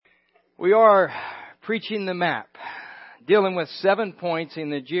We are preaching the map, dealing with 7 points in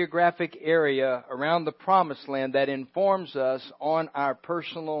the geographic area around the Promised Land that informs us on our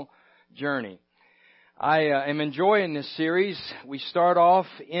personal journey. I am enjoying this series. We start off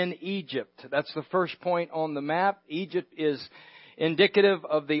in Egypt. That's the first point on the map. Egypt is indicative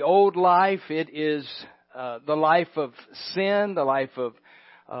of the old life. It is the life of sin, the life of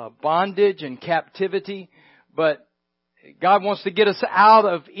bondage and captivity. But God wants to get us out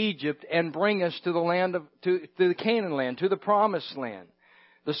of Egypt and bring us to the land to the Canaan land, to the Promised Land.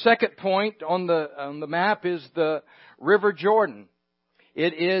 The second point on the map is the River Jordan.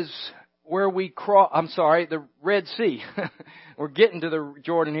 It is where we the Red Sea. We're getting to the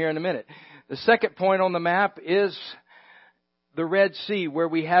Jordan here in a minute. The second point on the map is the Red Sea, where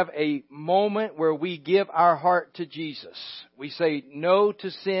we have a moment where we give our heart to Jesus. We say no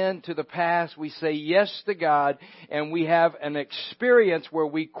to sin, to the past. We say yes to God, and we have an experience where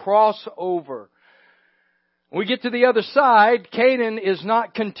we cross over. When we get to the other side, Canaan is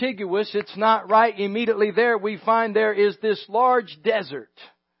not contiguous. It's not right immediately there. We find there is this large desert,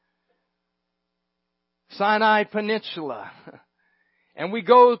 Sinai Peninsula. And we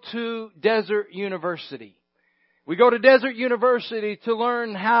go to Desert University. We go to Desert University to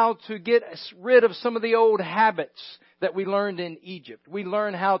learn how to get rid of some of the old habits that we learned in Egypt. We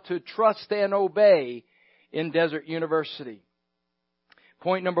learn how to trust and obey in Desert University.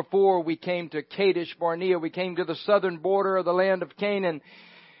 Point number 4, we came to Kadesh Barnea. We came to the southern border of the land of Canaan.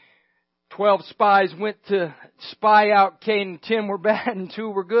 12 spies went to spy out Canaan. 10 were bad and 2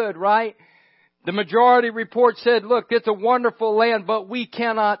 were good, right? The majority report said, look, it's a wonderful land, but we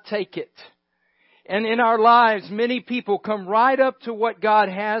cannot take it. And in our lives, many people come right up to what God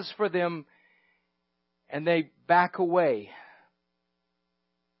has for them and they back away.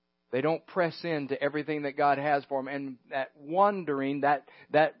 They don't press into everything that God has for them. And that wandering,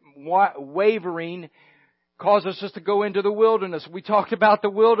 that wavering causes us to go into the wilderness. We talked about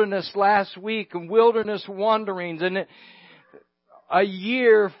the wilderness last week and wilderness wanderings. And a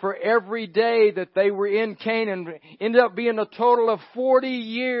year for every day that they were in Canaan ended up being a total of 40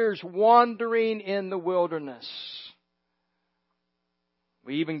 years wandering in the wilderness.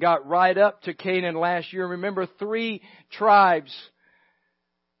 We even got right up to Canaan last year. Remember, 3 tribes.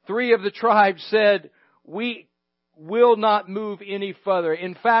 3 of the tribes said, we will not move any further.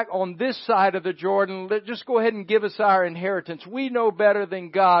 In fact, on this side of the Jordan, just go ahead and give us our inheritance. We know better than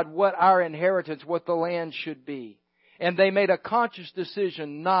God what our inheritance, what the land should be. And they made a conscious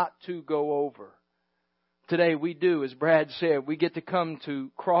decision not to go over. Today we do, as Brad said, we get to come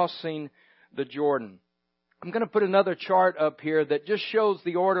to crossing the Jordan. I'm going to put another chart up here that just shows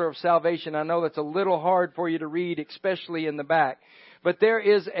the order of salvation. I know that's a little hard for you to read, especially in the back. But there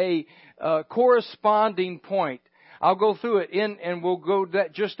is a corresponding point. I'll go through it and we'll go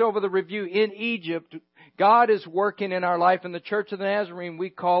that just over the review. In Egypt, God is working in our life. In the Church of the Nazarene,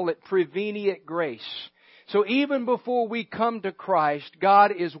 we call it prevenient grace. So even before we come to Christ,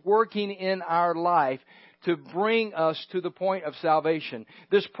 God is working in our life to bring us to the point of salvation.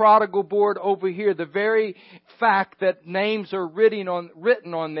 This prodigal board over here, the very fact that names are written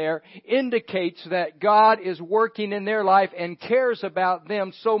on there indicates that God is working in their life and cares about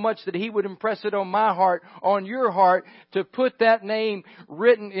them so much that He would impress it on my heart, on your heart, to put that name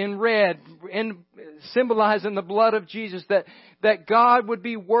written in red, symbolizing the blood of Jesus, that God would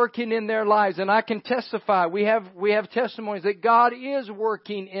be working in their lives. And I can testify, we have testimonies that God is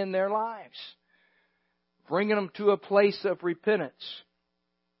working in their lives, bringing them to a place of repentance.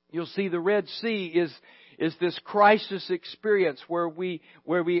 You'll see the Red Sea is this crisis experience where we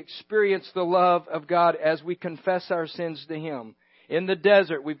experience the love of God as we confess our sins to Him. In the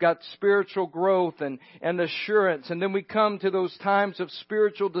desert, we've got spiritual growth and assurance. And then we come to those times of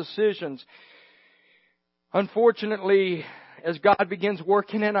spiritual decisions. Unfortunately, as God begins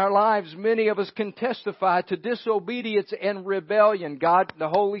working in our lives, many of us can testify to disobedience and rebellion. God, the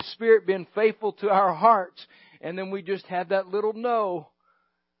Holy Spirit, being faithful to our hearts. And then we just have that little no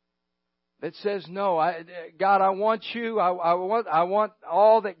that says, no, God, I want you. I want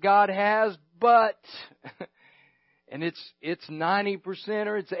all that God has, but... And it's 90%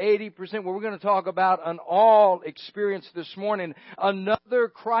 or it's 80%. Well, we're going to talk about an all experience this morning. Another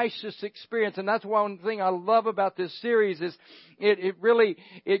crisis experience. And that's one thing I love about this series is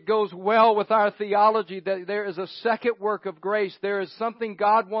it goes well with our theology that there is a second work of grace. There is something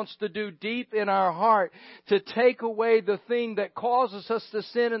God wants to do deep in our heart to take away the thing that causes us to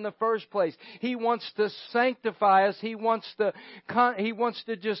sin in the first place. He wants to sanctify us. He wants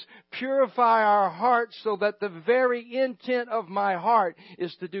to just purify our hearts so that the very intent of my heart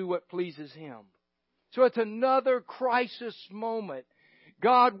is to do what pleases Him. So it's another crisis moment.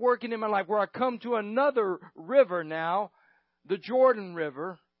 God working in my life where I come to another river now, the Jordan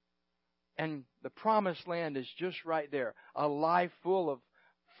River, and the promised land is just right there. A life full of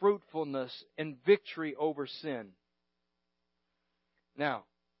fruitfulness and victory over sin. Now,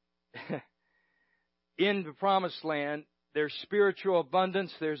 in the promised land, there's spiritual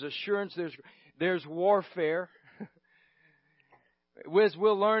abundance, there's assurance, there's warfare. As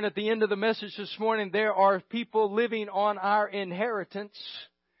we'll learn at the end of the message this morning, there are people living on our inheritance.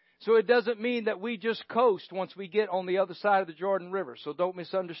 So it doesn't mean that we just coast once we get on the other side of the Jordan River. So don't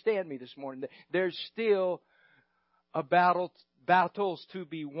misunderstand me this morning. There's still battles to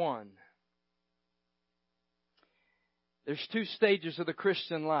be won. There's two stages of the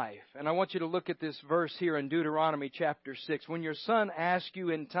Christian life. And I want you to look at this verse here in Deuteronomy chapter 6. When your son asks you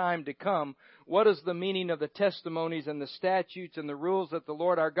in time to come, what is the meaning of the testimonies and the statutes and the rules that the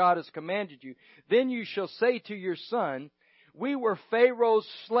Lord our God has commanded you? Then you shall say to your son, we were Pharaoh's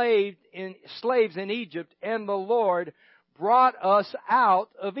slaves in Egypt, and the Lord brought us out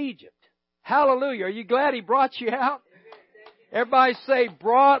of Egypt. Hallelujah. Are you glad He brought you out? Everybody say,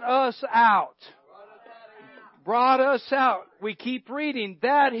 brought us out. Brought us out. We keep reading,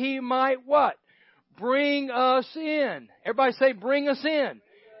 that He might what? Bring us in. Everybody say, bring us in.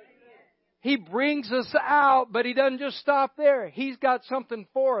 He brings us out, but He doesn't just stop there. He's got something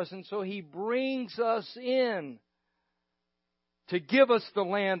for us, and so He brings us in to give us the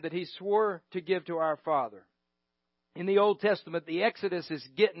land that He swore to give to our father. In the Old Testament, the Exodus is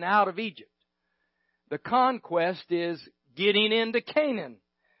getting out of Egypt. The conquest is getting into Canaan.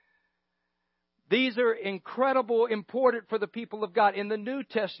 These are incredible, important for the people of God. In the New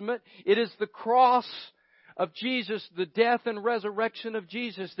Testament, it is the cross of Jesus, the death and resurrection of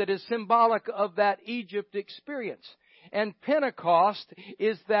Jesus that is symbolic of that Egypt experience. And Pentecost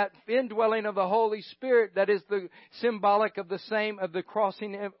is that indwelling of the Holy Spirit that is the symbolic of the same, of the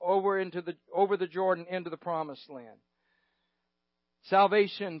crossing over the Jordan into the promised land.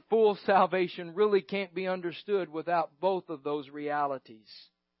 Salvation, full salvation, really can't be understood without both of those realities.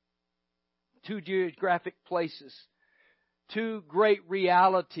 Two geographic places. Two great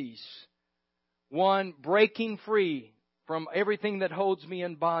realities. One, breaking free from everything that holds me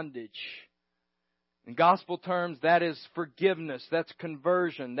in bondage. In gospel terms, that is forgiveness. That's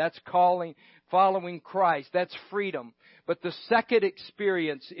conversion. That's following Christ. That's freedom. But the second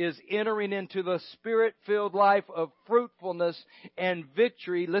experience is entering into the Spirit-filled life of fruitfulness and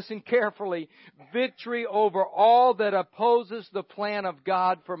victory. Listen carefully. Victory over all that opposes the plan of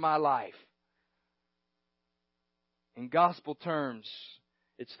God for my life. In gospel terms,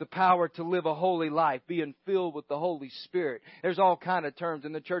 it's the power to live a holy life, being filled with the Holy Spirit. There's all kind of terms.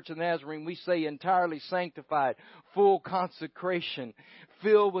 In the Church of Nazarene, we say entirely sanctified, full consecration,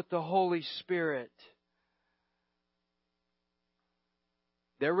 filled with the Holy Spirit.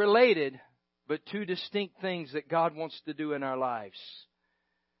 They're related, but two distinct things that God wants to do in our lives.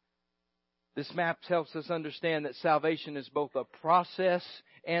 This map helps us understand that salvation is both a process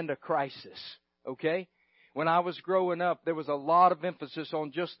and a crisis. Okay? When I was growing up, there was a lot of emphasis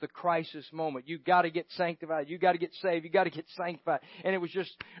on just the crisis moment. You got to get sanctified. You got to get saved. You got to get sanctified. And it was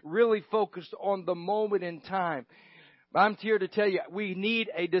just really focused on the moment in time. I'm here to tell you, we need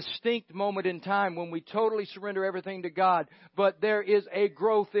a distinct moment in time when we totally surrender everything to God. But there is a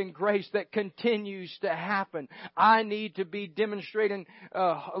growth in grace that continues to happen. I need to be demonstrating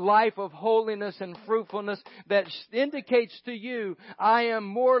a life of holiness and fruitfulness that indicates to you, I am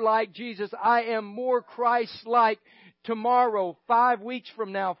more like Jesus. I am more Christ-like tomorrow, 5 weeks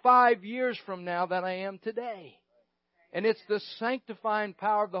from now, 5 years from now than I am today. And it's the sanctifying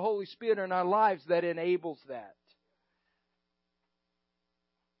power of the Holy Spirit in our lives that enables that.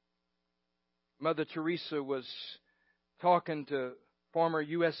 Mother Teresa was talking to former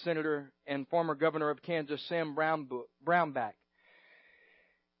U.S. Senator and former Governor of Kansas, Sam Brownback.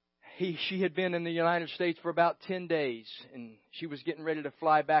 She had been in the United States for about 10 days, and she was getting ready to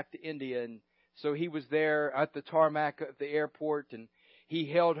fly back to India. And so he was there at the tarmac at the airport, and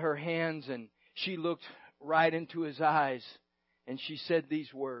he held her hands, and she looked right into his eyes, and she said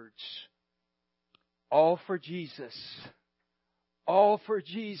these words, "All for Jesus, all for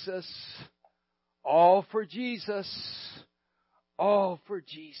Jesus. All for Jesus. All for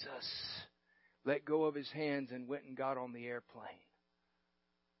Jesus." Let go of his hands and went and got on the airplane.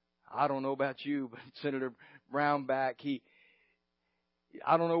 I don't know about you, but Senator Brownback,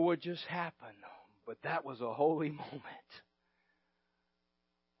 I don't know what just happened, but that was a holy moment.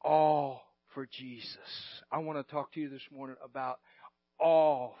 All for Jesus. I want to talk to you this morning about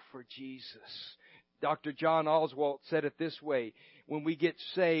all for Jesus. Dr. John Oswalt said it this way: when we get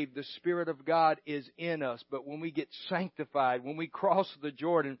saved, the Spirit of God is in us. But when we get sanctified, when we cross the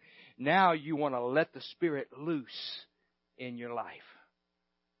Jordan, now you want to let the Spirit loose in your life.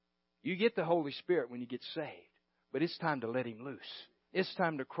 You get the Holy Spirit when you get saved, but it's time to let Him loose. It's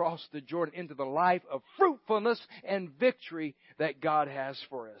time to cross the Jordan into the life of fruitfulness and victory that God has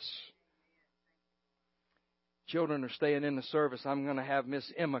for us. Children are staying in the service. I'm going to have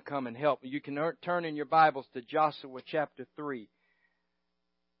Miss Emma come and help. You can turn in your Bibles to Joshua chapter 3.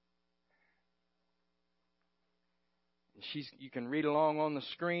 You can read along on the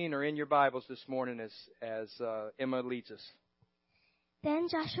screen or in your Bibles this morning as Emma leads us. Then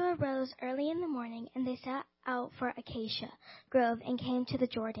Joshua rose early in the morning, and they set out for Acacia Grove and came to the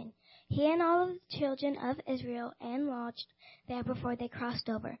Jordan. He and all of the children of Israel and lodged there before they crossed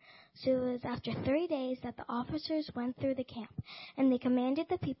over. So it was after 3 days that the officers went through the camp, and they commanded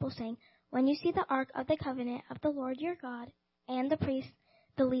the people, saying, When you see the ark of the covenant of the Lord your God, and the priests,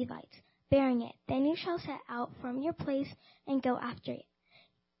 the Levites, bearing it, then you shall set out from your place and go after it.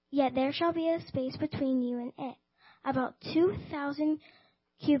 Yet there shall be a space between you and it, about 2,000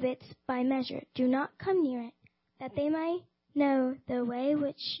 cubits by measure. Do not come near it, that they might know the way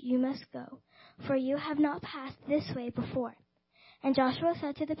which you must go, for you have not passed this way before. And Joshua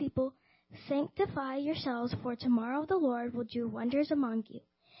said to the people, Sanctify yourselves, for tomorrow the Lord will do wonders among you.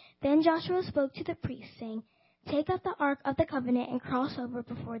 Then Joshua spoke to the priests, saying, Take up the ark of the covenant and cross over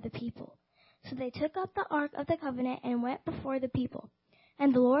before the people. So they took up the ark of the covenant and went before the people.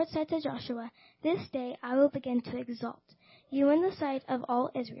 And the Lord said to Joshua, This day I will begin to exalt you in the sight of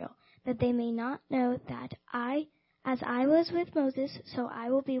all Israel, that they may not know that as I was with Moses, so I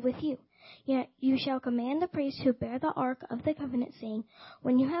will be with you. Yet you shall command the priests who bear the ark of the covenant, saying,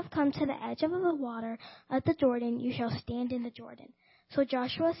 When you have come to the edge of the water of the Jordan, you shall stand in the Jordan. So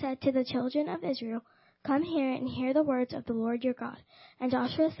Joshua said to the children of Israel, Come here and hear the words of the Lord your God. And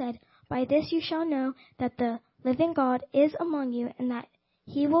Joshua said, By this you shall know that the living God is among you, and that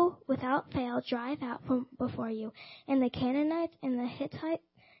He will without fail drive out from before you, and the Canaanites, and the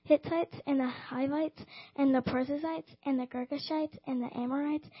Hittites, and the Hivites, and the Perizzites, and the Girgashites, and the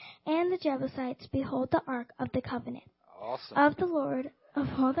Amorites, and the Jebusites. Behold, the ark of the covenant of the Lord of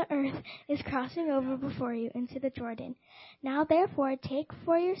all the earth is crossing over before you into the Jordan. Now therefore take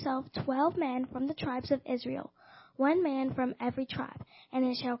for yourself 12 men from the tribes of Israel, 1 man from every tribe. And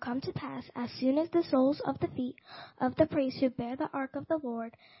it shall come to pass, as soon as the soles of the feet of the priests who bear the ark of the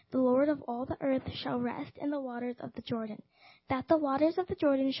Lord of all the earth, shall rest in the waters of the Jordan, that the waters of the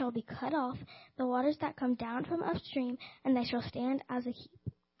Jordan shall be cut off, the waters that come down from upstream, and they shall stand as a heap.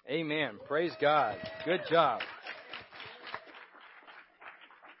 Amen. Praise God. Good job.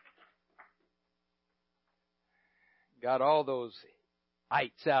 Got all those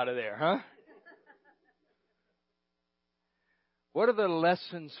ites out of there, huh? What are the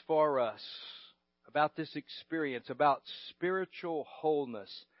lessons for us about this experience, about spiritual wholeness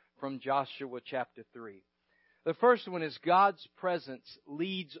from Joshua chapter 3? The first one is God's presence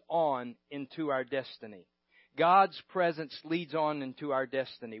leads on into our destiny. God's presence leads on into our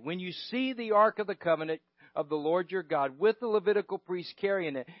destiny. When you see the Ark of the Covenant of the Lord your God with the Levitical priests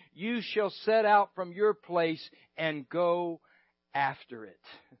carrying it, you shall set out from your place and go after it.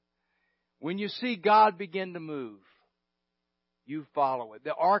 When you see God begin to move, you follow it.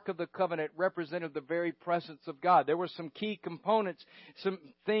 The Ark of the Covenant represented the very presence of God. There were some key components, some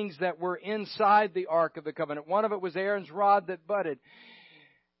things that were inside the Ark of the Covenant. One of it was Aaron's rod that budded.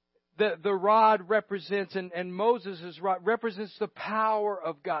 The rod represents, and Moses' rod represents the power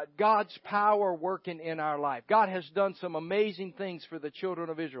of God. God's power working in our life. God has done some amazing things for the children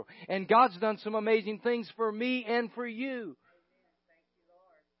of Israel. And God's done some amazing things for me and for you.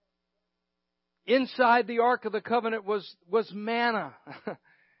 Inside the Ark of the Covenant was manna.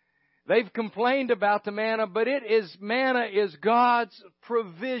 They've complained about the manna, but manna is God's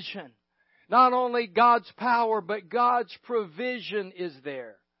provision. Not only God's power, but God's provision is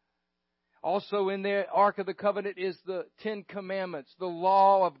there. Also in the Ark of the Covenant is the 10 Commandments, the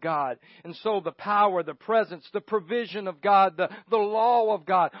law of God. And so the power, the presence, the provision of God, the law of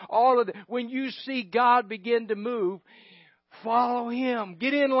God, all of it. When you see God begin to move, follow Him.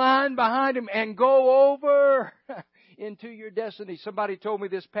 Get in line behind Him and go over into your destiny. Somebody told me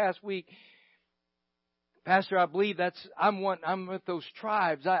this past week, Pastor, I believe I'm with those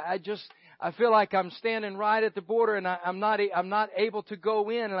tribes. I feel like I'm standing right at the border and I'm not able to go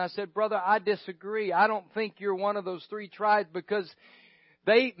in. And I said, brother, I disagree. I don't think you're one of those 3 tribes, because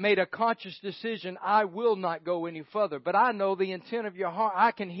They made a conscious decision, I will not go any further. But I know the intent of your heart.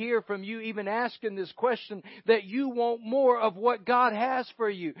 I can hear from you even asking this question that you want more of what God has for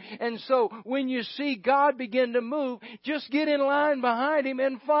you. And so when you see God begin to move, just get in line behind Him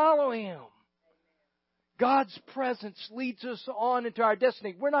and follow Him. God's presence leads us on into our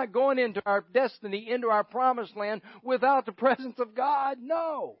destiny. We're not going into our destiny, into our promised land without the presence of God.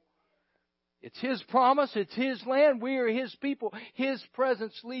 No. It's His promise. It's His land. We are His people. His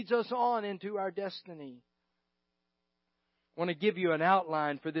presence leads us on into our destiny. I want to give you an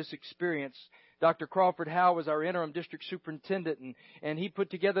outline for this experience. Dr. Crawford Howe was our interim district superintendent, and he put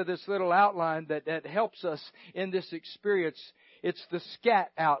together this little outline that helps us in this experience. It's the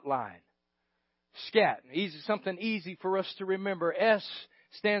SCAT outline. SCAT. Something easy for us to remember. S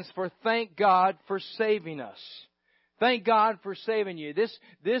stands for Thank God for Saving Us. Thank God for saving you.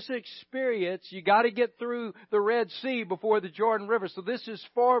 This experience, you got to get through the Red Sea before the Jordan River. So this is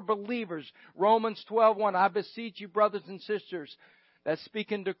for believers. Romans 12:1. I beseech you, brothers and sisters, that's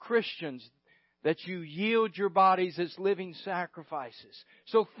speaking to Christians, that you yield your bodies as living sacrifices.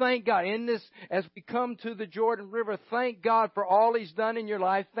 So thank God. In this, as we come to the Jordan River, thank God for all He's done in your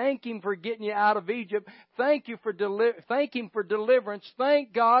life. Thank Him for getting you out of Egypt. Thank Him for deliverance.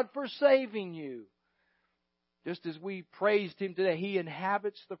 Thank God for saving you. Just as we praised Him today, He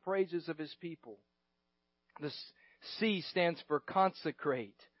inhabits the praises of His people. The C stands for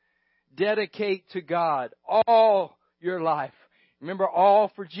consecrate. Dedicate to God all your life. Remember,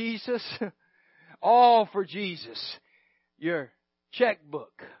 all for Jesus? All for Jesus. Your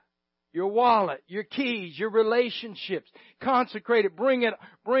checkbook, your wallet, your keys, your relationships. Consecrate it. Bring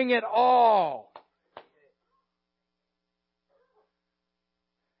it all.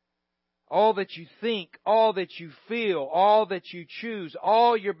 All that you think, all that you feel, all that you choose,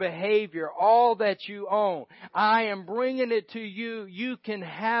 all your behavior, all that you own. I am bringing it to you. You can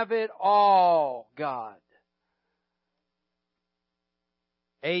have it all, God.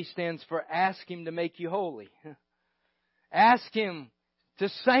 A stands for ask Him to make you holy. Ask Him to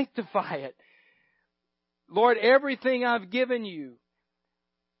sanctify it. Lord, everything I've given you,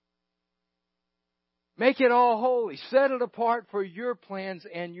 make it all holy. Set it apart for your plans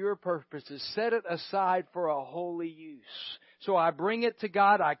and your purposes. Set it aside for a holy use. So I bring it to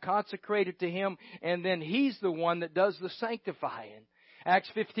God, I consecrate it to Him, and then He's the one that does the sanctifying. Acts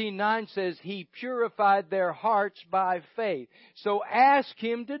 15:9 says, He purified their hearts by faith. So ask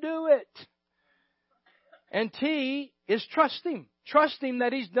Him to do it. And T is trust Him. Trust Him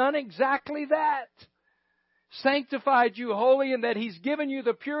that He's done exactly that. Sanctified you holy, and that He's given you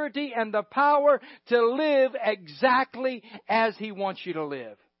the purity and the power to live exactly as He wants you to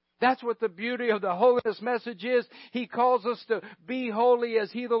live. That's what the beauty of the holiness message is. He calls us to be holy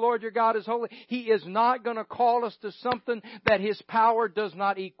as He, the Lord your God, is holy. He is not going to call us to something that His power does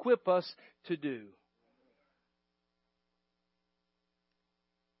not equip us to do.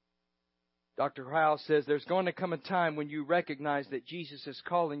 Dr. Howe says there's going to come a time when you recognize that Jesus is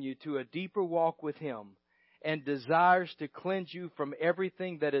calling you to a deeper walk with Him and desires to cleanse you from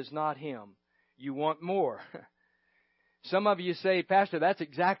everything that is not Him. You want more. Some of you say, Pastor, that's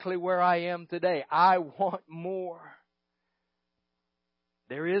exactly where I am today. I want more.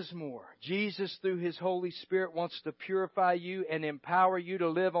 There is more. Jesus, through His Holy Spirit, wants to purify you and empower you to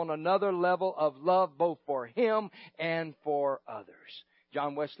live on another level of love, both for Him and for others.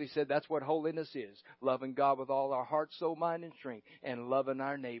 John Wesley said that's what holiness is. Loving God with all our heart, soul, mind, and strength, and loving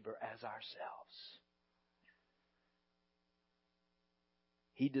our neighbor as ourselves.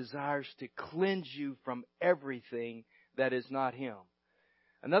 He desires to cleanse you from everything that is not Him.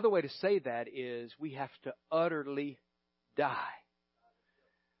 Another way to say that is we have to utterly die.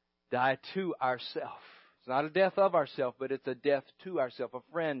 Die to ourself. It's not a death of ourself, but it's a death to ourself. A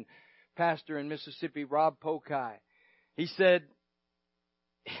friend, pastor in Mississippi, Rob Pokai, he said,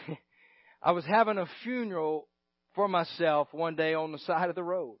 I was having a funeral for myself one day on the side of the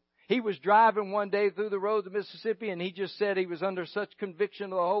road. He was driving one day through the roads of Mississippi, and he just said he was under such conviction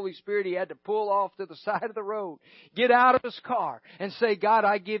of the Holy Spirit, he had to pull off to the side of the road, get out of his car, and say, God,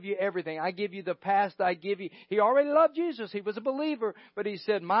 I give you everything. I give you the past. I give you... He already loved Jesus. He was a believer. But he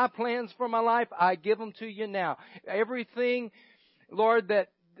said, my plans for my life, I give them to you now. Everything, Lord, that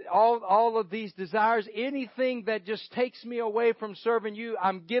all of these desires, anything that just takes me away from serving you,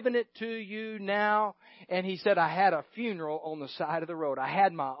 I'm giving it to you now. And he said, I had a funeral on the side of the road. I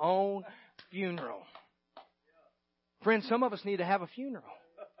had my own funeral. Friends, some of us need to have a funeral.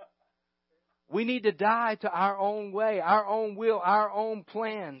 We need to die to our own way, our own will, our own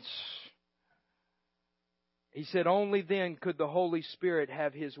plans. He said, only then could the Holy Spirit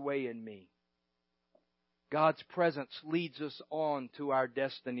have His way in me. God's presence leads us on to our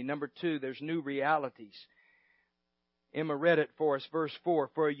destiny. Number 2, there's new realities. Emma read it for us, verse 4,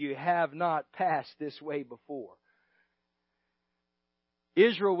 for you have not passed this way before.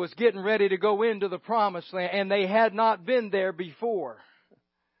 Israel was getting ready to go into the promised land, and they had not been there before.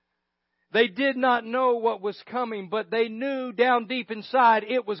 They did not know what was coming, but they knew down deep inside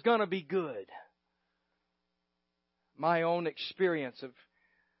it was going to be good. My own experience of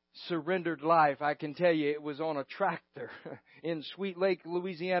surrendered life, I can tell you, it was on a tractor in Sweet Lake,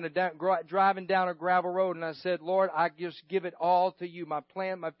 Louisiana, driving down a gravel road, and I said, Lord, I just give it all to you. My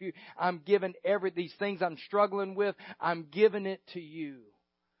plan, my future, I'm giving these things I'm struggling with, I'm giving it to you.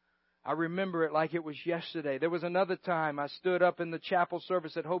 I remember it like it was yesterday. There was another time I stood up in the chapel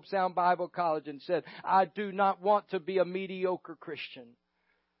service at Hope Sound Bible College and said, I do not want to be a mediocre Christian.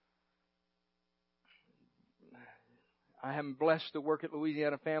 I am blessed to work at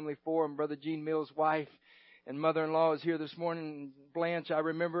Louisiana Family Forum. Brother Gene Mills' wife and mother-in-law is here this morning. Blanche, I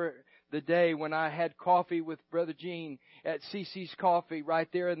remember the day when I had coffee with Brother Gene at CC's Coffee right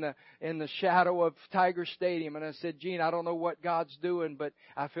there in the shadow of Tiger Stadium. And I said, Gene, I don't know what God's doing, but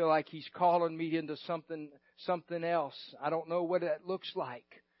I feel like He's calling me into something else. I don't know what that looks like.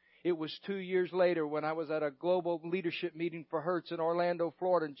 It was 2 years later when I was at a global leadership meeting for Hertz in Orlando,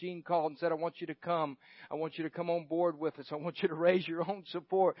 Florida, and Gene called and said, I want you to come. I want you to come on board with us. I want you to raise your own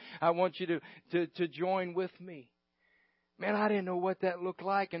support. I want you to join with me. Man, I didn't know what that looked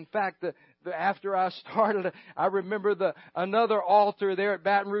like. In fact, after I started, I remember another altar there at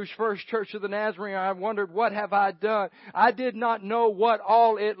Baton Rouge First Church of the Nazarene. I wondered, what have I done? I did not know what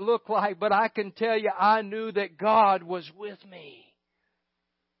all it looked like, but I can tell you, I knew that God was with me.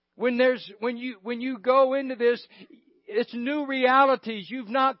 When you go into this, it's new realities. You've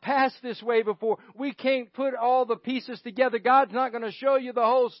not passed this way before. We can't put all the pieces together. God's not going to show you the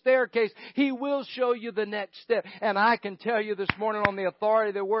whole staircase. He will show you the next step. And I can tell you this morning on the authority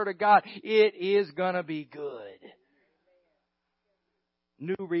of the Word of God, it is going to be good.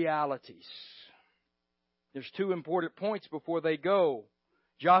 New realities. There's 2 important points before they go.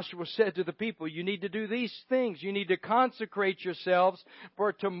 Joshua said to the people, you need to do these things. You need to consecrate yourselves,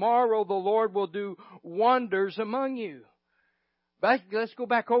 for tomorrow the Lord will do wonders among you. Let's go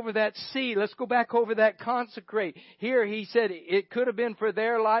back over that see. Let's go back over that consecrate. Here he said it could have been for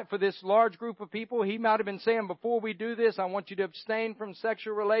their life, for this large group of people. He might have been saying, before we do this, I want you to abstain from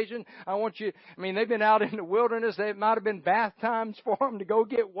sexual relation. They've been out in the wilderness. It might have been bath times for them to go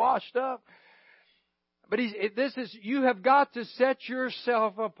get washed up. But you have got to set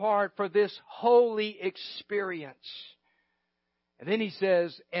yourself apart for this holy experience. And then he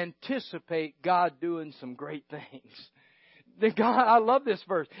says, anticipate God doing some great things. I love this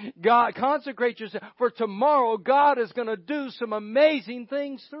verse. God, consecrate yourself, for tomorrow God is going to do some amazing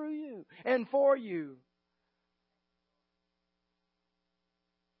things through you and for you.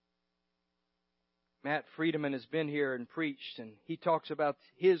 Matt Friedemann has been here and preached, and he talks about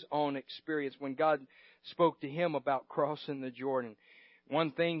his own experience when God spoke to him about crossing the Jordan. One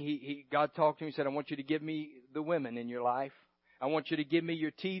thing God talked to him, he said, I want you to give me the women in your life. I want you to give me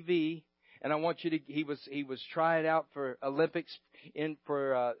your TV, and I want you to. He was trying out for Olympics in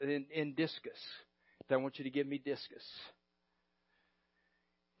discus. I want you to give me discus.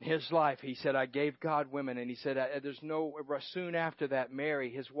 His life, he said, I gave God women, and he said, soon after that,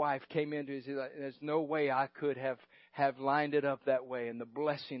 Mary, his wife, came into his, there's no way I could have lined it up that way, and the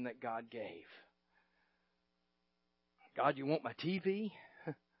blessing that God gave. God, you want my TV?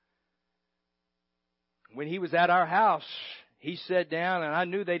 When he was at our house, he sat down, and I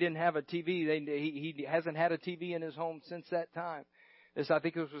knew they didn't have a TV. He hasn't had a TV in his home since that time. I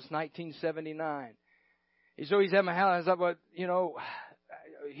think it was 1979. So he's at my house, and I was like,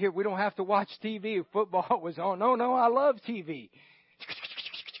 here, we don't have to watch TV if football was on. No, I love TV.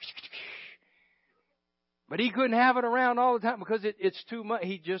 But he couldn't have it around all the time because it's too much.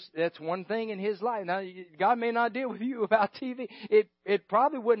 That's one thing in his life. Now, God may not deal with you about TV. It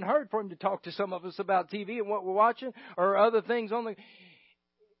probably wouldn't hurt for him to talk to some of us about TV and what we're watching or other things on the.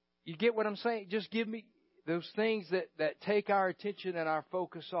 You get what I'm saying? Just give me those things that take our attention and our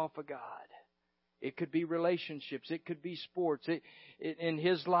focus off of God. It could be relationships. It could be sports. In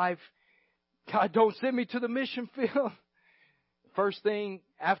his life, God, don't send me to the mission field. First thing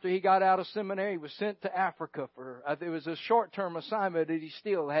after he got out of seminary, he was sent to Africa it was a short-term assignment that he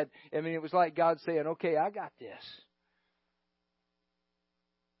still had. It was like God saying, okay, I got this.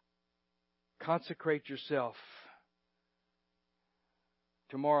 Consecrate yourself.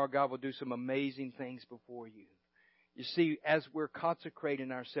 Tomorrow God will do some amazing things before you. You see, as we're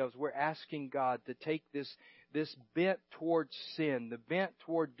consecrating ourselves, we're asking God to take this bent towards sin, the bent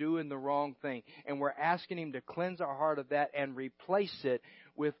toward doing the wrong thing, and we're asking Him to cleanse our heart of that and replace it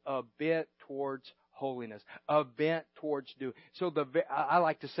with a bent towards holiness, a bent towards doing. So I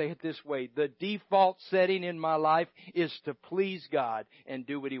like to say it this way: the default setting in my life is to please God and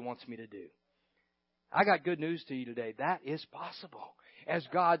do what He wants me to do. I got good news to you today. That is possible. As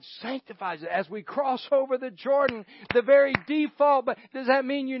God sanctifies it, as we cross over the Jordan, the very default. But does that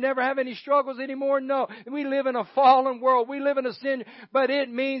mean you never have any struggles anymore? No. We live in a fallen world. We live in a sin. But it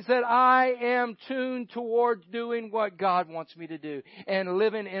means that I am tuned towards doing what God wants me to do and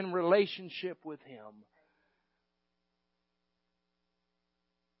living in relationship with Him.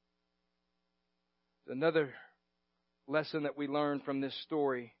 Another lesson that we learn from this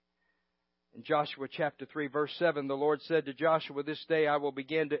story. In Joshua chapter 3, verse 7, the Lord said to Joshua, "This day I will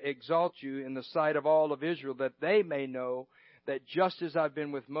begin to exalt you in the sight of all of Israel, that they may know that just as I've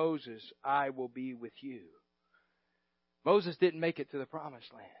been with Moses, I will be with you." Moses didn't make it to the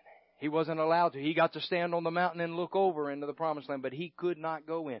promised land. He wasn't allowed to. He got to stand on the mountain and look over into the promised land, but he could not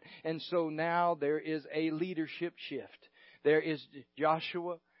go in. And so now there is a leadership shift. There is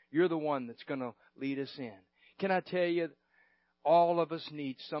Joshua, you're the one that's going to lead us in. Can I tell you, all of us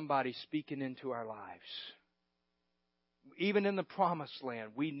need somebody speaking into our lives. Even in the promised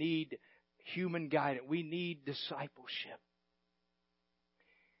land, we need human guidance. We need discipleship.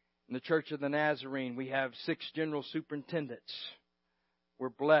 In the Church of the Nazarene, we have 6 general superintendents. We're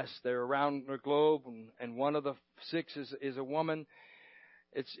blessed. They're around the globe, and one of the 6 is a woman.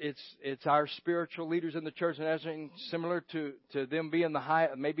 It's our spiritual leaders in the Church of the Nazarene, similar to them being the high,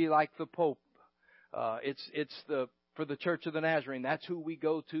 maybe like the Pope. For the Church of the Nazarene, that's who we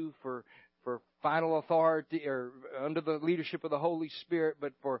go to for final authority or under the leadership of the Holy Spirit.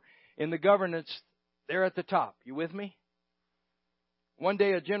 But in the governance, they're at the top. You with me? One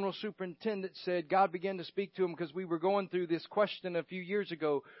day a general superintendent said, God began to speak to him because we were going through this question a few years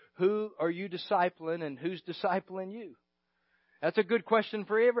ago. Who are you discipling and who's discipling you? That's a good question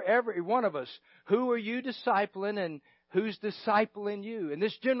for every one of us. Who are you discipling and who's discipling you? And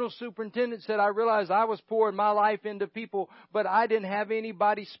this general superintendent said, I realized I was pouring my life into people, but I didn't have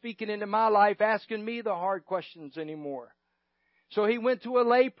anybody speaking into my life asking me the hard questions anymore. So he went to a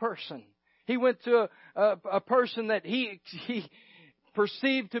lay person. He went to a person that he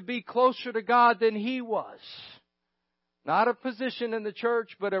perceived to be closer to God than he was. Not a position in the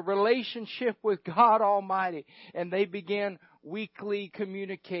church, but a relationship with God Almighty. And they began weekly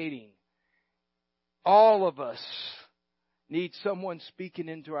communicating. All of us need someone speaking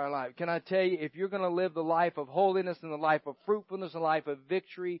into our life. Can I tell you, if you're going to live the life of holiness and the life of fruitfulness and the life of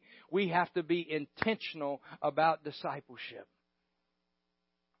victory, we have to be intentional about discipleship.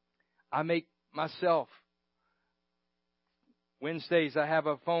 I make myself, Wednesdays I have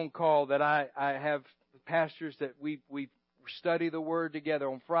a phone call that I have pastors that we study the Word together.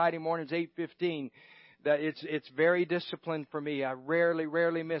 On Friday mornings, 8:15. That it's very disciplined for me. I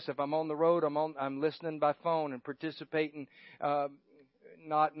rarely miss. If I'm on the road, I'm listening by phone and participating,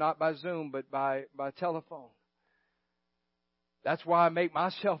 not by Zoom, but by telephone. That's why I make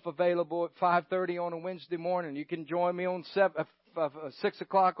myself available at 5:30 on a Wednesday morning. You can join me on 6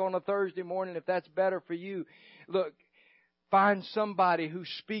 o'clock on a Thursday morning if that's better for you. Look, find somebody who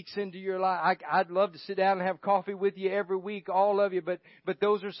speaks into your life. I'd love to sit down and have coffee with you every week, all of you, but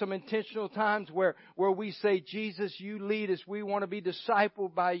those are some intentional times where we say, Jesus, you lead us. We want to be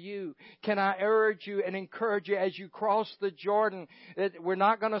discipled by you. Can I urge you and encourage you as you cross the Jordan that we're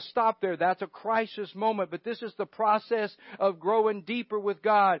not going to stop there. That's a crisis moment, but this is the process of growing deeper with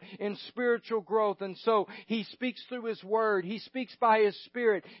God in spiritual growth. And so He speaks through His Word. He speaks by His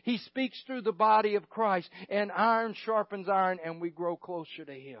Spirit. He speaks through the body of Christ. And iron sharpens iron. And we grow closer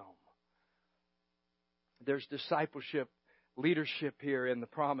to Him. There's discipleship, leadership here in the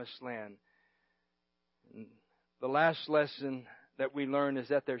Promised Land. And the last lesson that we learn is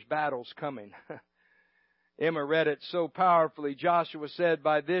that there's battles coming. Emma read it so powerfully. Joshua said,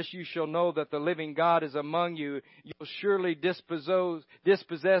 by this you shall know that the living God is among you. You'll surely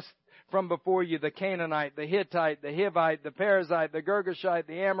dispossess from before you the Canaanite, the Hittite, the Hivite, the Perizzite, the Girgashite,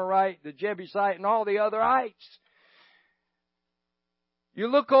 the Amorite, the Jebusite, and all the other ites. You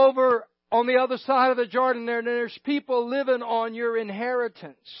look over on the other side of the Jordan there, and there's people living on your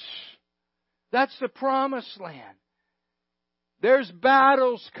inheritance. That's the Promised Land. There's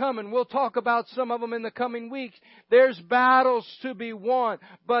battles coming. We'll talk about some of them in the coming weeks. There's battles to be won.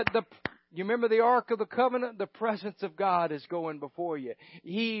 But you remember the Ark of the Covenant? The presence of God is going before you.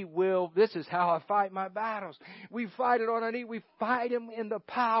 This is how I fight my battles. We fight it on our knee. We fight them in the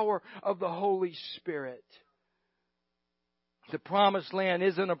power of the Holy Spirit. The promised land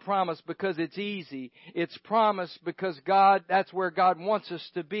isn't a promise because it's easy. It's promised because God, that's where God wants us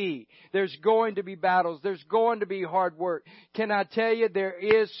to be. There's going to be battles. There's going to be hard work. Can I tell you, there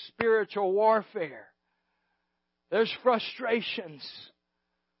is spiritual warfare. There's frustrations.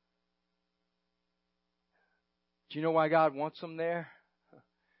 Do you know why God wants them there?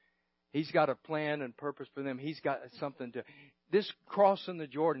 He's got a plan and purpose for them. He's got something to... This crossing the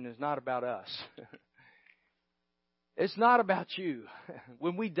Jordan is not about us. It's not about you.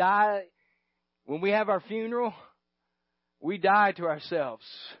 When we die, when we have our funeral, we die to ourselves.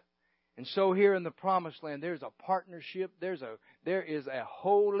 And so here in the promised land, there's a partnership. There is a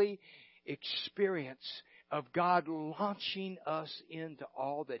holy experience of God launching us into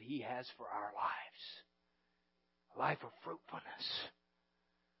all that He has for our lives. A life of fruitfulness.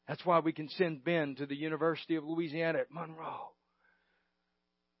 That's why we can send Ben to the University of Louisiana at Monroe.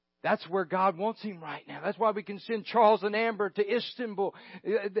 That's where God wants him right now. That's why we can send Charles and Amber to Istanbul.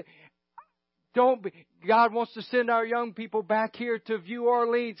 God wants to send our young people back here to View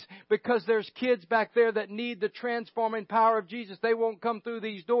Orleans because there's kids back there that need the transforming power of Jesus. They won't come through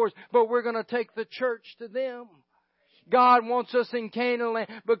these doors, but we're going to take the church to them. God wants us in Canaan land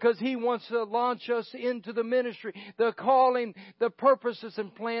because He wants to launch us into the ministry, the calling, the purposes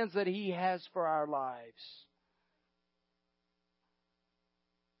and plans that He has for our lives.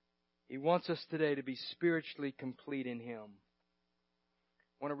 He wants us today to be spiritually complete in Him.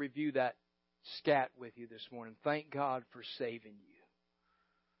 I want to review that scat with you this morning. Thank God for saving you.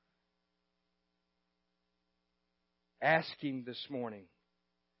 Ask Him this morning.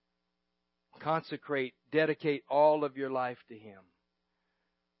 Consecrate, dedicate all of your life to Him.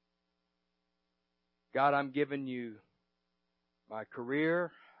 God, I'm giving you my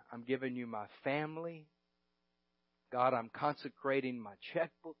career. I'm giving you my family. God, I'm consecrating my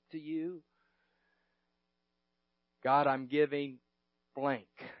checkbook to you. God, I'm giving blank.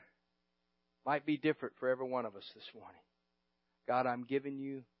 Might be different for every one of us this morning. God, I'm giving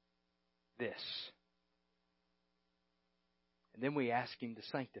you this. And then we ask Him to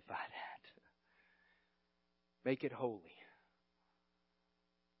sanctify that. Make it holy.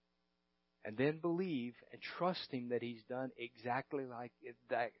 And then believe and trust Him that He's done exactly like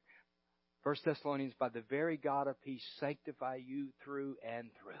that. 1 Thessalonians, by the very God of peace, sanctify you through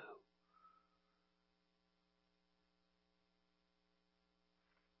and through.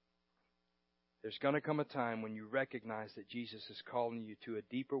 There's going to come a time when you recognize that Jesus is calling you to a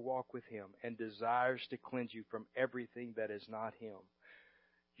deeper walk with Him and desires to cleanse you from everything that is not Him.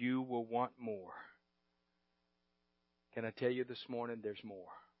 You will want more. Can I tell you this morning, there's more.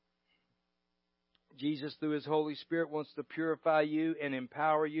 Jesus, through His Holy Spirit, wants to purify you and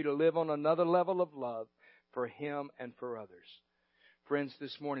empower you to live on another level of love for Him and for others. Friends,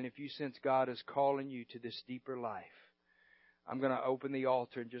 this morning, if you sense God is calling you to this deeper life, I'm going to open the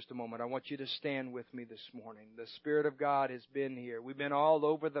altar in just a moment. I want you to stand with me this morning. The Spirit of God has been here. We've been all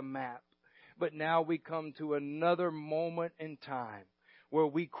over the map. But now we come to another moment in time where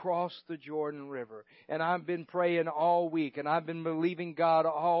we cross the Jordan River. And I've been praying all week, and I've been believing God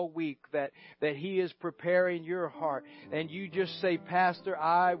all week that He is preparing your heart. And you just say, Pastor,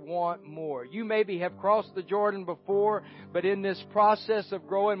 I want more. You maybe have crossed the Jordan before, but in this process of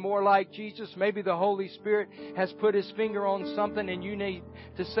growing more like Jesus, maybe the Holy Spirit has put His finger on something, and you need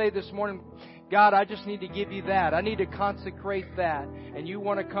to say this morning, God, I just need to give you that. I need to consecrate that. And you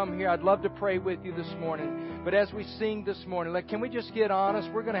want to come here, I'd love to pray with you this morning. But as we sing this morning, can we just get honest?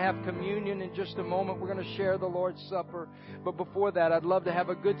 We're going to have communion in just a moment. We're going to share the Lord's Supper. But before that, I'd love to have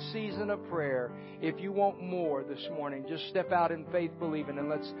a good season of prayer. If you want more this morning, just step out in faith believing, and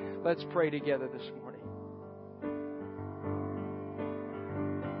let's pray together this morning.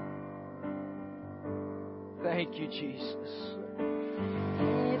 Thank you, Jesus.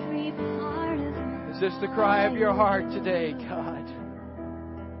 Is this the cry of your heart today, God?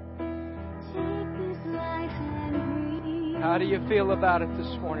 How do you feel about it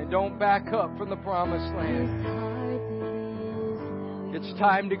this morning? Don't back up from the promised land. It's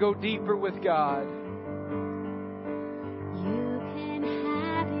time to go deeper with God.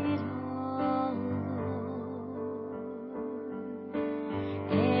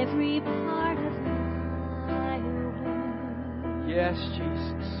 Yes,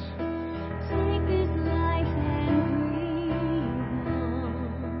 Jesus. Take this life and breathe on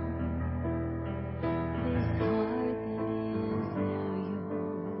this heart that is now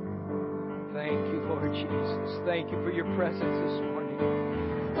yours. Thank you, Lord Jesus. Thank you for your presence this morning.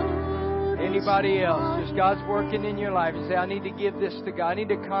 Anybody else? Just God's working in your life. You say, I need to give this to God. I need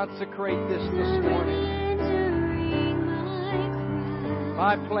to consecrate this morning.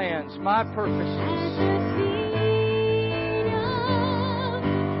 My plans, my purposes.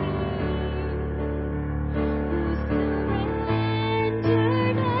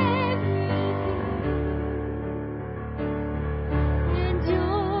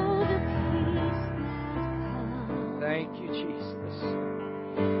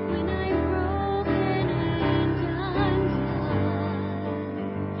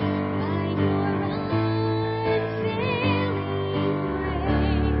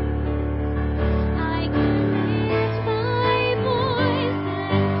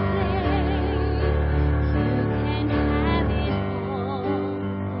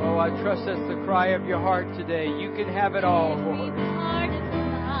 trust that's the cry of your heart today. You can have it all, Lord.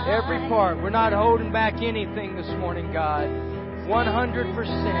 Every part. We're not holding back anything this morning, God.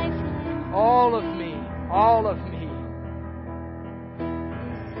 100%. All of me. All of me.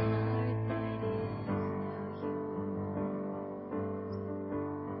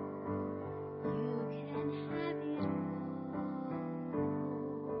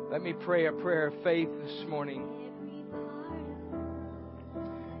 Let me pray a prayer of faith this morning.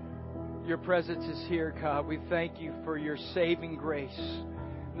 Your presence is here, God. We thank you for your saving grace.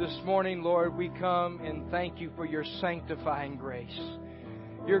 This morning, Lord, we come and thank you for your sanctifying grace.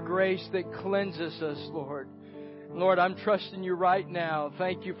 Your grace that cleanses us, Lord. Lord, I'm trusting you right now.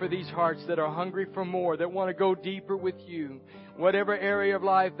 Thank you for these hearts that are hungry for more, that want to go deeper with you. Whatever area of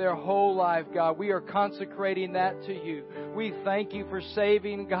life, their whole life, God, we are consecrating that to you. We thank you for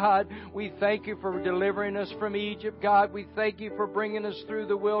saving, God. We thank you for delivering us from Egypt, God. We thank you for bringing us through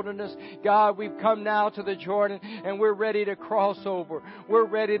the wilderness. God, we've come now to the Jordan and we're ready to cross over. We're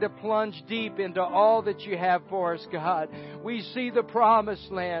ready to plunge deep into all that you have for us, God. We see the promised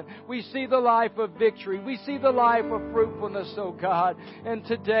land. We see the life of victory. We see the life of fruitfulness, oh God. And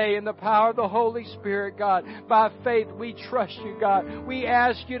today, in the power of the Holy Spirit, God, by faith, we trust you, God. We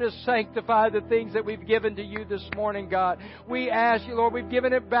ask you to sanctify the things that we've given to you this morning, God. We ask you, Lord, we've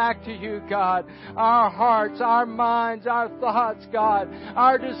given it back to you, God. Our hearts, our minds, our thoughts, God.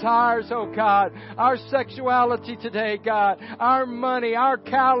 Our desires, oh God. Our sexuality today, God. Our money, our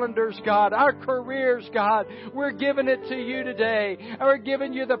calendars, God. Our careers, God. We're giving it to you today. We're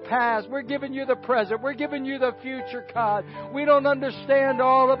giving you the past. We're giving you the present. We're giving you the future, God. We don't understand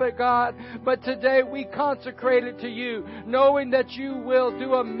all of it, God. But today we consecrate it to you, knowing that you will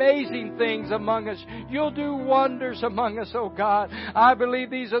do amazing things among us. You'll do wonders among us, oh God. I believe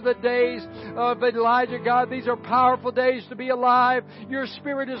these are the days of Elijah, God. These are powerful days to be alive. Your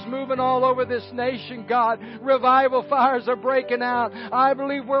Spirit is moving all over this nation, God. Revival fires are breaking out. I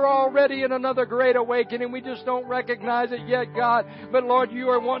believe we're already in another great awakening. We just don't recognize it yet, God. But Lord, you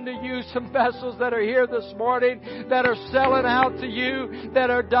are wanting to use some vessels that are here this morning that are selling out to you, that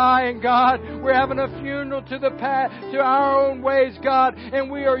are dying, God. We're having a funeral to our own ways, God, and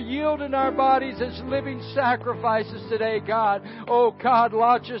we are yielding our bodies as living sacrifices today, God. Oh, God,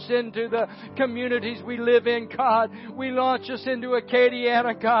 launch us into the communities we live in, God. We launch us into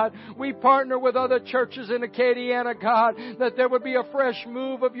Acadiana, God. We partner with other churches in Acadiana, God, that there would be a fresh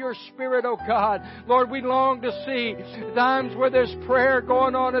move of your Spirit, oh God. Lord, we long to see times where there's prayer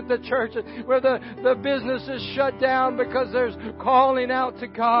going on at the church, where the business is shut down because there's calling out to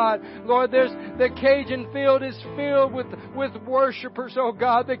God. Lord, the Cajun field is filled with worshipers, oh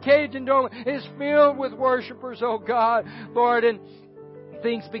God. The Cajun Dome is filled with worshipers, oh God. Lord, and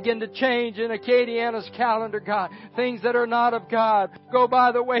things begin to change in Acadiana's calendar, God. Things that are not of God go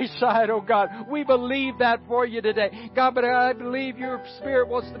by the wayside, oh God. We believe that for you today. God, but I believe your Spirit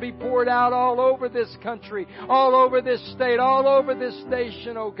wants to be poured out all over this country, all over this state, all over this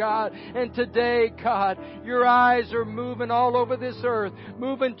nation, oh God. And today, God, your eyes are moving all over this earth,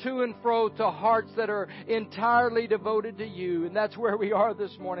 moving to and fro to hearts that are entirely devoted to you. And that's where we are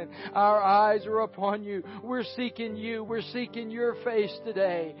this morning. Our eyes are upon you. We're seeking you. We're seeking your face today.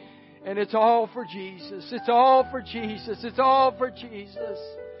 And it's all for Jesus. It's all for Jesus. It's all for Jesus.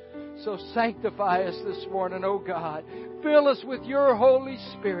 So sanctify us this morning, oh God. Fill us with your Holy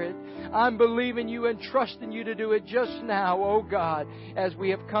Spirit. I'm believing you and trusting you to do it just now, oh God, as we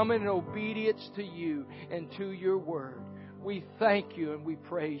have come in obedience to you and to your word. We thank you and we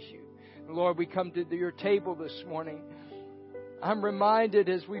praise you. And Lord, we come to your table this morning. I'm reminded,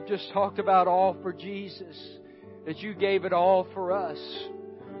 as we've just talked about all for Jesus, that you gave it all for us.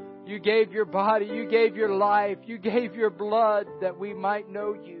 You gave your body, you gave your life, you gave your blood that we might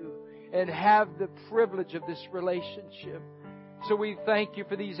know you and have the privilege of this relationship. So we thank you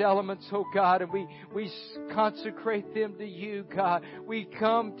for these elements, oh God, and we consecrate them to you, God. We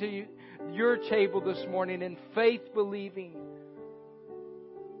come to your table this morning in faith believing.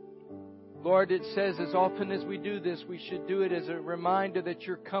 Lord, it says as often as we do this, we should do it as a reminder that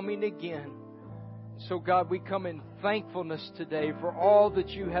you're coming again. So God, we come in thankfulness today for all that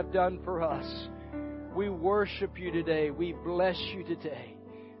you have done for us. We worship you today. We bless you today.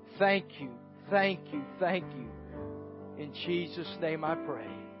 Thank you, thank you, thank you. In Jesus' name I pray.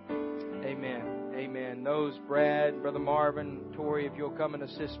 Amen. Amen. Those, Brad, Brother Marvin, Tori, if you'll come and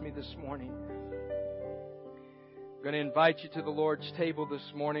assist me this morning. I'm going to invite you to the Lord's table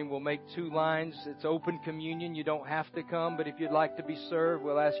this morning. We'll make 2 lines. It's open communion. You don't have to come, but if you'd like to be served,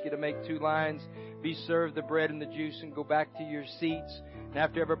 we'll ask you to make 2 lines. Be served the bread and the juice and go back to your seats. And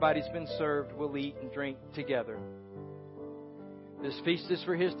after everybody's been served, we'll eat and drink together. This feast is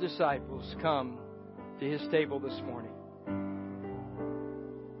for His disciples. Come to His table this morning.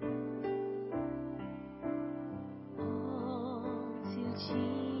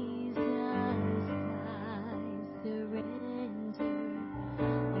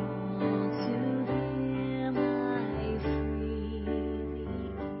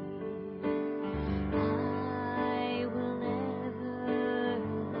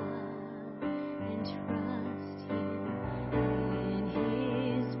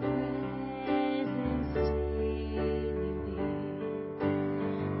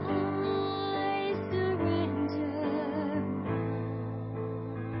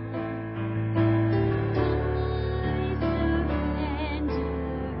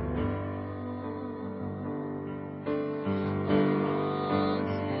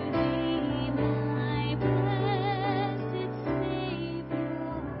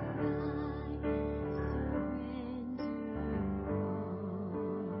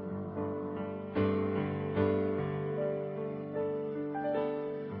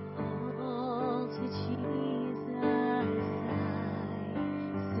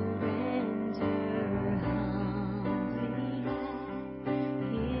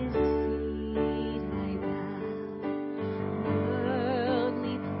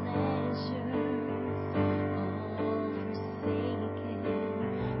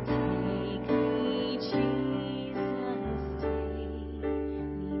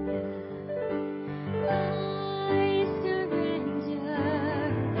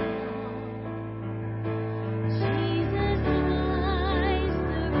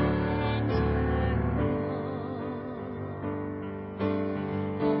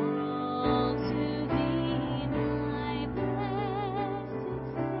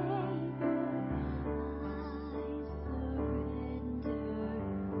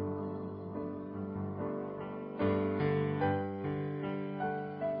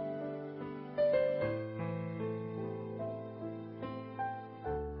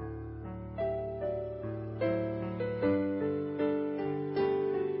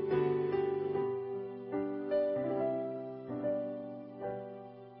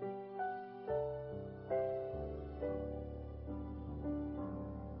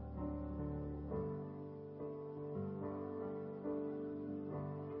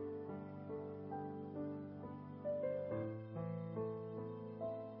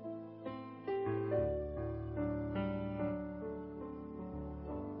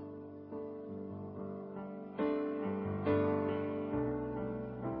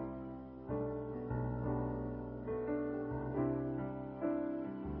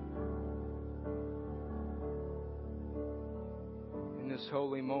 This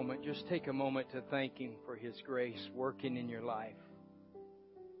holy moment, just take a moment to thank Him for His grace working in your life.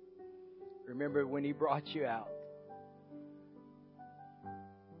 Remember when He brought you out.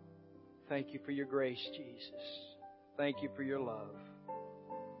 Thank you for your grace, Jesus. Thank you for your love.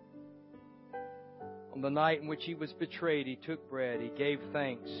 On the night in which He was betrayed, He took bread. He gave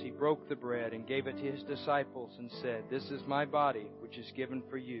thanks. He broke the bread and gave it to His disciples and said, "This is my body, which is given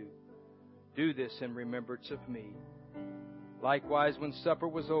for you. Do this in remembrance of me." Likewise, when supper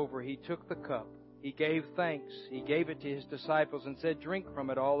was over, He took the cup. He gave thanks. He gave it to His disciples and said, "Drink from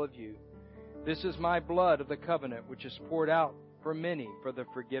it, all of you. This is my blood of the covenant, which is poured out for many for the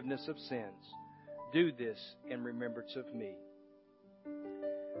forgiveness of sins. Do this in remembrance of me."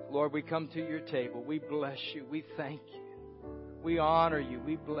 Lord, we come to your table. We bless you. We thank you. We honor you.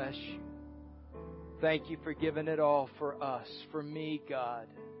 We bless you. Thank you for giving it all for us, for me, God.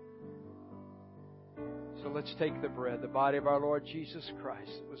 So let's take the bread, the body of our Lord Jesus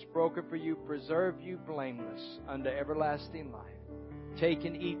Christ. It was broken for you, preserve you blameless unto everlasting life. Take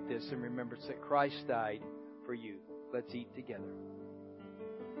and eat this in remembrance that Christ died for you. Let's eat together.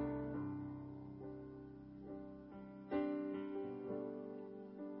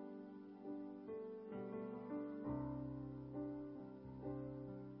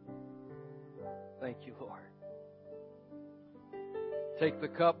 Thank you, Lord. Take the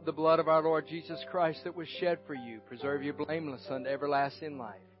cup, the blood of our Lord Jesus Christ that was shed for you. Preserve you blameless unto everlasting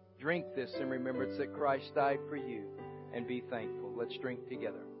life. Drink this in remembrance that Christ died for you. And be thankful. Let's drink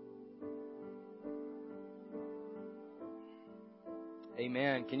together.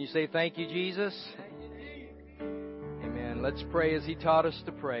 Amen. Can you say thank you, Jesus? Amen. Let's pray as He taught us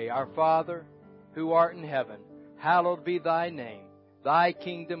to pray. Our Father, who art in heaven, hallowed be thy name. Thy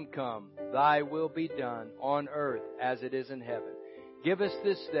kingdom come. Thy will be done on earth as it is in heaven. Give us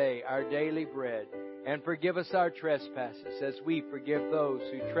this day our daily bread, and forgive us our trespasses as we forgive those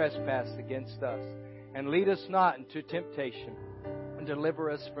who trespass against us. And lead us not into temptation, and deliver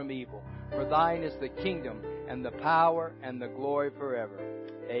us from evil. For thine is the kingdom and the power and the glory forever.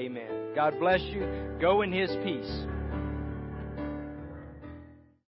 Amen. God bless you. Go in His peace.